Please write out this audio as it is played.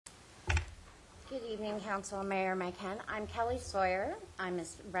Good evening, Council, Mayor McKen. I'm Kelly Sawyer. I'm a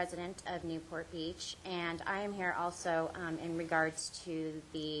resident of Newport Beach, and I am here also in regards to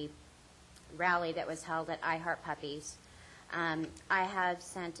the rally that was held at I Heart Puppies. I have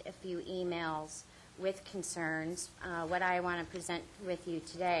sent a few emails with concerns. What I want to present with you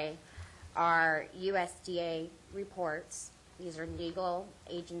today are USDA reports. These are legal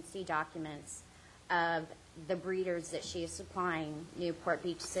agency documents of the breeders that she is supplying Newport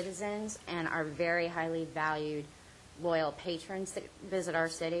Beach citizens and our very highly valued loyal patrons that visit our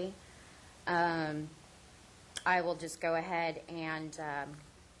city. I will just go ahead and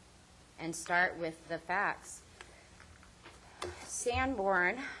start with the facts.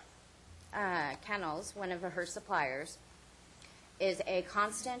 Sanborn Kennels, one of her suppliers, is a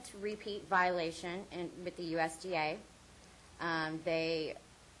constant repeat violation with the USDA. And the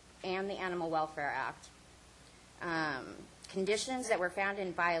Animal Welfare Act. Conditions that were found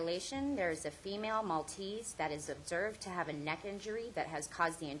in violation: there's a female Maltese that is observed to have a neck injury that has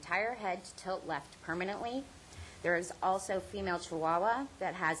caused the entire head to tilt left permanently. There is also female Chihuahua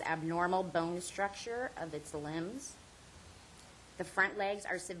that has abnormal bone structure of its limbs. The front legs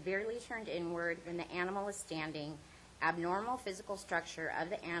are severely turned inward when the animal is standing. Abnormal physical structure of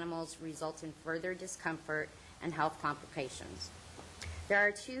the animals results in further discomfort and health complications. There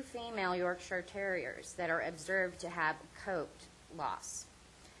are two female Yorkshire Terriers that are observed to have coat loss.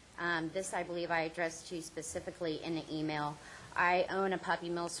 This, I believe, I addressed to you specifically in the email. I own a puppy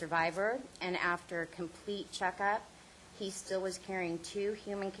mill survivor, and after complete checkup, he still was carrying 2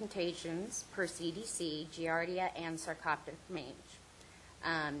 human contagions per CDC, Giardia and sarcoptic mange.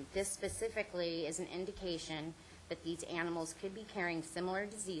 This specifically is an indication that these animals could be carrying similar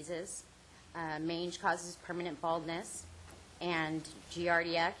diseases. Mange causes permanent baldness, and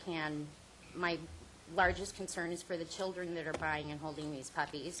Giardia my largest concern is for the children that are buying and holding these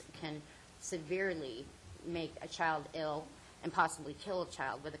puppies, can severely make a child ill and possibly kill a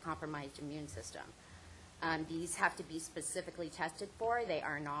child with a compromised immune system. These have to be specifically tested for. They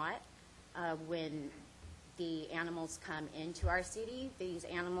are not. When the animals come into our city, these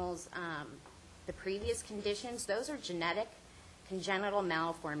animals, the previous conditions, those are genetic congenital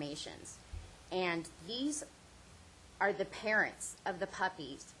malformations. And these are the parents of the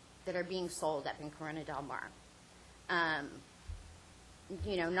puppies that are being sold up in Corona Del Mar.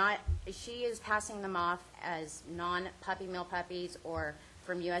 She is passing them off as non-puppy mill puppies or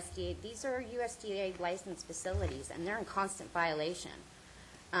from USDA. These are USDA licensed facilities, and they're in constant violation.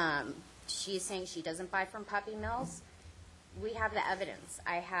 She is saying she doesn't buy from puppy mills. We have the evidence.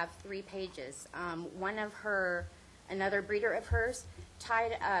 I have 3 pages. Another breeder of hers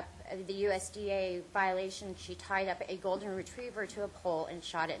tied up the USDA violation. She tied up a golden retriever to a pole and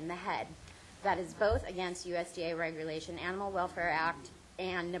shot it in the head. That is both against USDA regulation, Animal Welfare Act,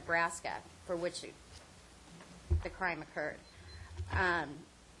 and Nebraska, for which the crime occurred.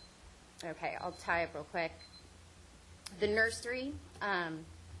 Okay, I'll tie up real quick. The nursery,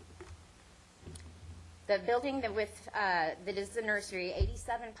 the building that is the nursery,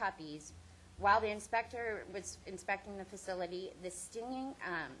 87 puppies. While the inspector was inspecting the facility, the stinging,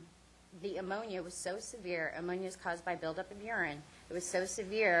 the ammonia was so severe. Ammonia is caused by buildup of urine. It was so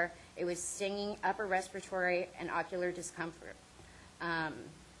severe, it was stinging upper respiratory and ocular discomfort. Ma'am,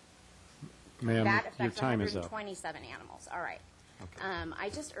 that affects your time is up. 127 animals. All right. Okay.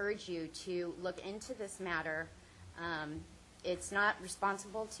 I just urge you to look into this matter. It's not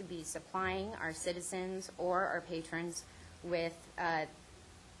responsible to be supplying our citizens or our patrons with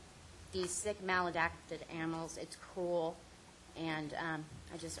these sick, maladapted animals. It's cruel, and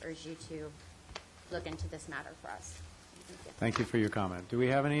I just urge you to look into this matter for us. Thank you. Thank you for your comment. Do we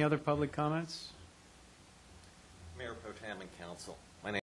have any other public comments? Mayor Pro Tem and Council,